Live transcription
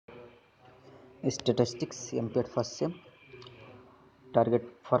Statistics Mped first sem. Target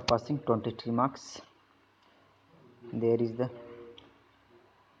for passing 23 marks. There is the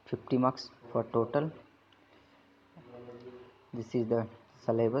 50 marks for total. This is the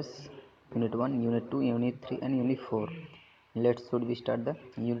syllabus. Unit 1, Unit 2, Unit 3 and Unit 4. Should we start the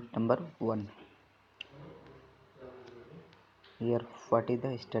unit number 1. Here what is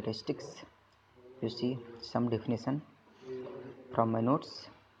the statistics? You see some definition from my notes.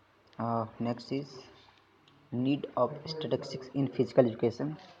 Next is need of statistics in physical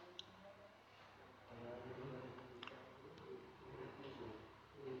education.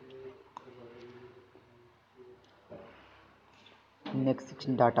 Next is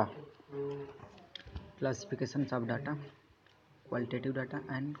data. Classifications of data, qualitative data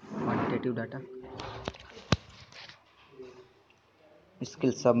and quantitative data.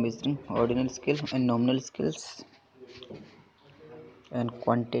 Skills of measuring ordinal skill and nominal skills. And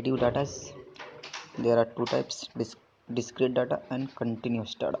quantitative data, there are two types: discrete data and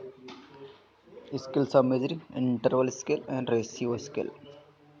continuous data. Skills of measuring interval scale and ratio scale.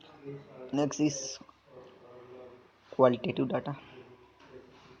 Next is qualitative data.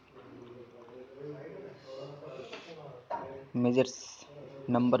 Measures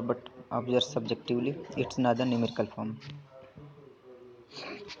number but observes subjectively. It's another numerical form.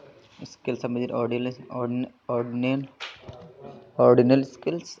 Skills of measure ordinal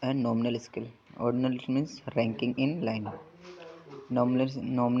skills and nominal skill. Ordinal means ranking in line.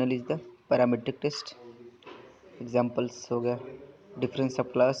 Nominal is the parametric test. Examples हो गया difference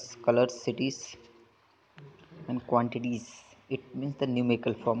of class, colors, cities. And quantities, it means the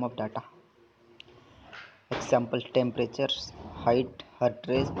numerical form of data. Example: temperatures, height, heart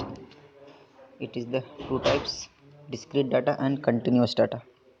rate. It is the two types: discrete data and continuous data.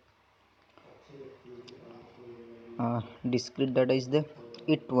 Discrete data is the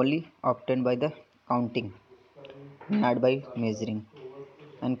it only obtained by the counting, not by measuring.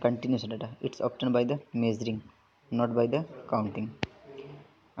 And continuous data, it's obtained by the measuring, not by the counting.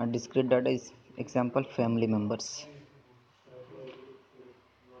 And discrete data is example family members.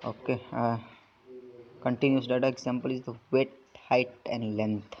 Okay. Continuous data example is the weight, height and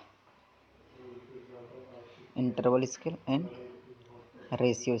length, interval scale and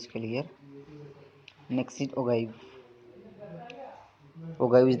ratio scale here. Next is ogive.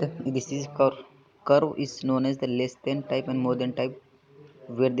 Ogive is this is curve is known as the less than type and more than type.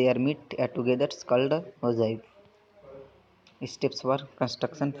 Where they are meet together is called ogive. Steps for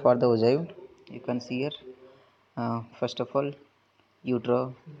construction for the ogive, you can see here. First of all, you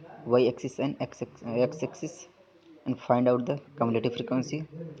draw y-axis and x-axis and find out the cumulative frequency.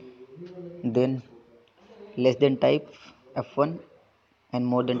 Then less than type f1 and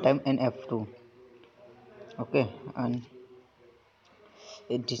more than type and f2. Okay, and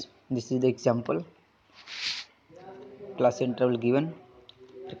this is the example. Class interval given,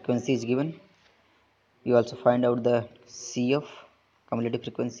 frequency is given. You also find out the CF, cumulative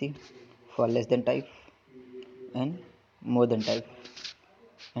frequency, for less than type and more than type,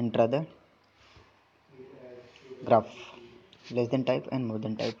 and draw the graph. Less than type and more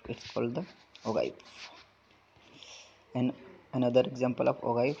than type, it's called the ogive. And another example of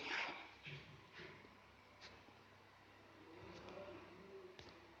ogive,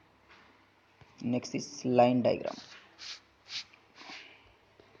 next is line diagram.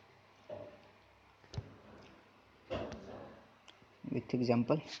 With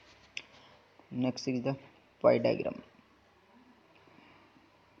example, next is the pie diagram.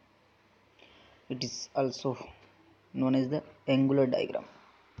 It is also known as the angular diagram.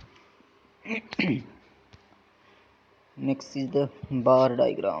 Next is the bar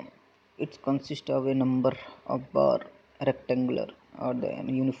diagram. It consists of a number of bar, rectangular or the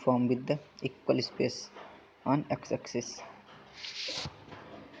uniform with the equal space on x-axis.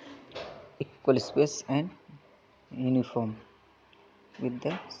 Equal space and uniform with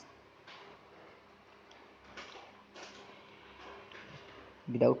the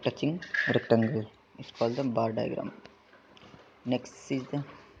without touching rectangle. It's called the bar diagram. Next is the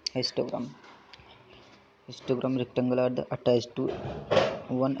histogram. Histogram rectangle are the attached to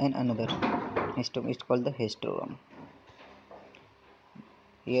one and another. Histogram is called the histogram.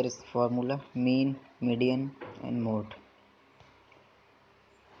 Here is formula: mean, median and mode.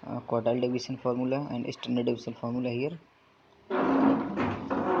 Quartile division formula and standard deviation formula here.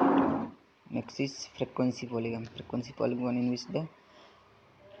 Next is frequency polygon. Frequency polygon in which the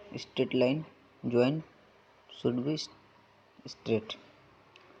straight line join should be straight.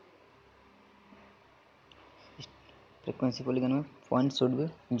 Frequency polygon में point should be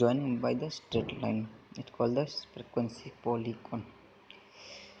joined by the straight line. It's called the frequency polygon.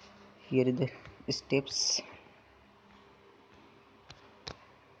 Here is the steps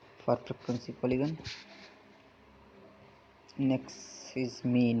for frequency polygon. Next is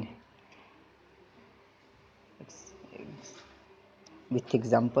mean with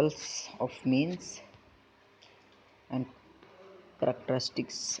examples of means and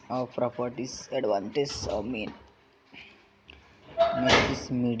characteristics of properties, advantages of mean. Next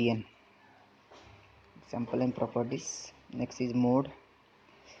is median, example and properties. Next is mode.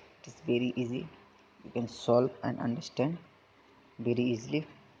 It is very easy, you can solve and understand very easily.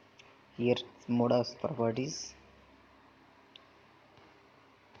 Here mode of properties.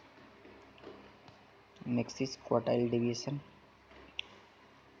 Next is quartile deviation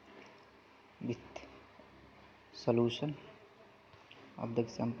with solution of the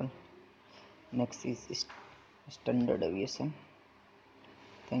example. Next is standard deviation.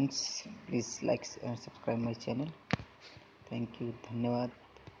 Thanks, please like and subscribe my channel. Thank you, धन्यवाद.